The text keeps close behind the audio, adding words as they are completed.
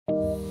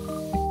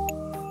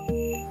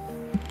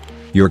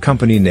Your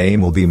company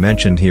name will be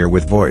mentioned here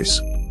with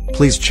voice.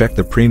 Please check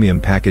the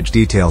premium package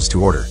details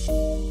to order.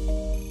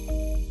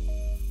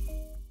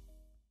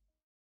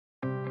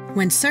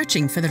 When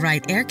searching for the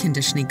right air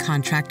conditioning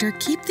contractor,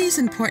 keep these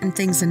important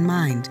things in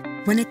mind.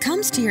 When it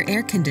comes to your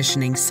air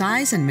conditioning,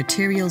 size and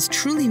materials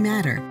truly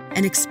matter.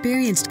 An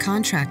experienced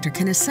contractor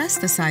can assess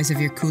the size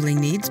of your cooling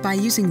needs by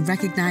using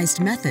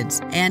recognized methods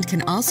and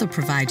can also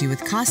provide you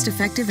with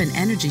cost-effective and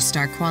ENERGY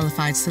STAR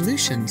qualified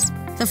solutions.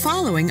 The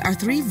following are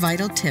 3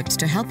 vital tips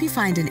to help you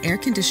find an air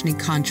conditioning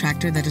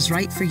contractor that is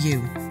right for you.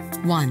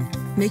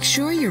 1. Make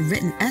sure your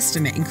written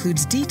estimate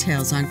includes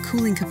details on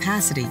cooling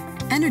capacity,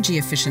 energy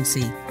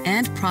efficiency,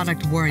 and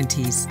product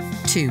warranties.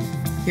 2.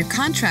 Your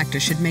contractor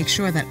should make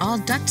sure that all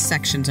duct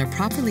sections are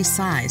properly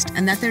sized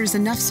and that there is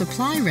enough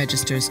supply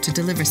registers to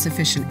deliver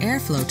sufficient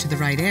airflow to the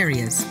right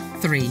areas.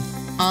 3.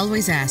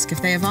 Always ask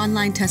if they have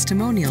online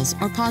testimonials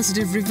or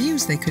positive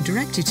reviews they could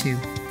direct you to.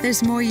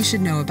 There's more you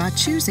should know about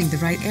choosing the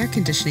right air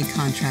conditioning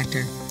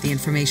contractor. The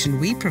information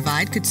we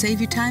provide could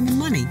save you time and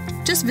money.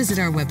 Just visit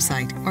our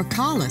website or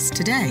call us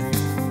today.